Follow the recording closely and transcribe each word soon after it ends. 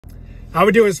How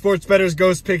we doing, sports bettors?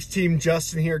 Ghost Picks team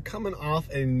Justin here, coming off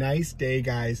a nice day,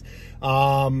 guys.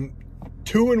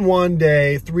 2-1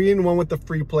 day, 3-1 with the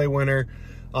free play winner.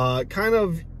 Kind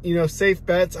of, safe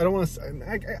bets. I don't want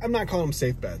to. I'm not calling them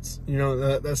safe bets.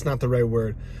 That's not the right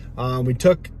word. We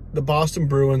took the Boston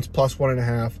Bruins plus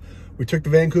 1.5. We took the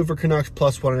Vancouver Canucks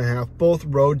plus 1.5. Both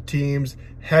road teams,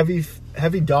 heavy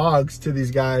dogs to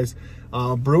these guys.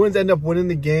 Bruins end up winning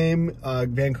the game.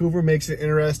 Vancouver makes it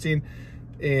interesting.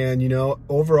 And,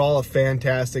 overall a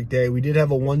fantastic day. We did have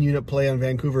a 1-unit play on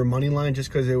Vancouver money line just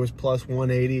because it was plus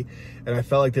 180. And I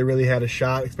felt like they really had a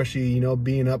shot, especially,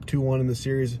 being up 2-1 in the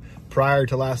series prior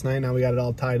to last night. Now we got it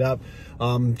all tied up.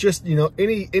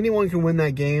 Anyone can win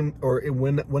that game or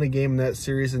win a game in that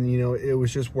series. And, it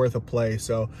was just worth a play.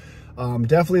 So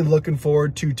definitely looking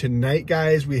forward to tonight,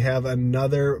 guys. We have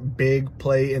another big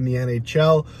play in the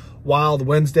NHL. Wild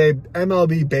Wednesday.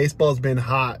 MLB baseball's been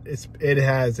hot. It's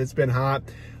been hot.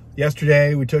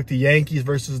 Yesterday we took the Yankees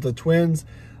versus the Twins.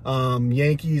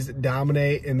 Yankees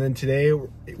dominate, and then today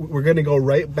we're going to go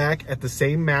right back at the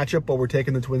same matchup, but we're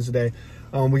taking the Twins today.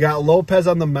 We got Lopez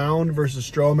on the mound versus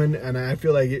Stroman, and I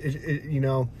feel like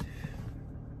the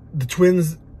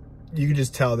Twins, you could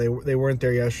just tell they weren't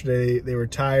there yesterday. They were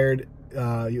tired.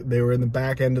 They were in the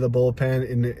back end of the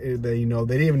bullpen, and they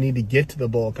didn't even need to get to the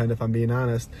bullpen, if I'm being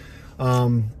honest.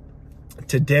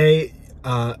 Today,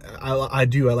 I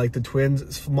like the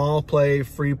Twins. Small play,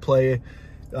 free play.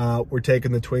 We're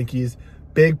taking the Twinkies.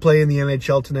 Big play in the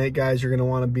NHL tonight, guys. You're going to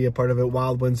want to be a part of it.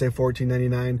 Wild Wednesday,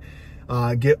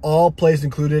 $14.99. Get all plays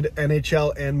included,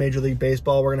 NHL and Major League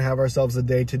Baseball. We're going to have ourselves a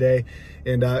day today.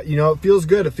 And, it feels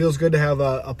good. It feels good to have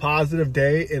a positive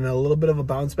day and a little bit of a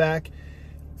bounce back.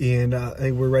 And I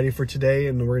think we're ready for today,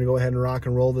 and we're going to go ahead and rock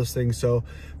and roll this thing. So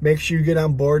make sure you get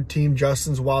on board Team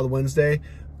Justin's Wild Wednesday.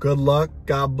 Good luck.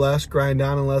 God bless. Grind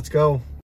on, and let's go.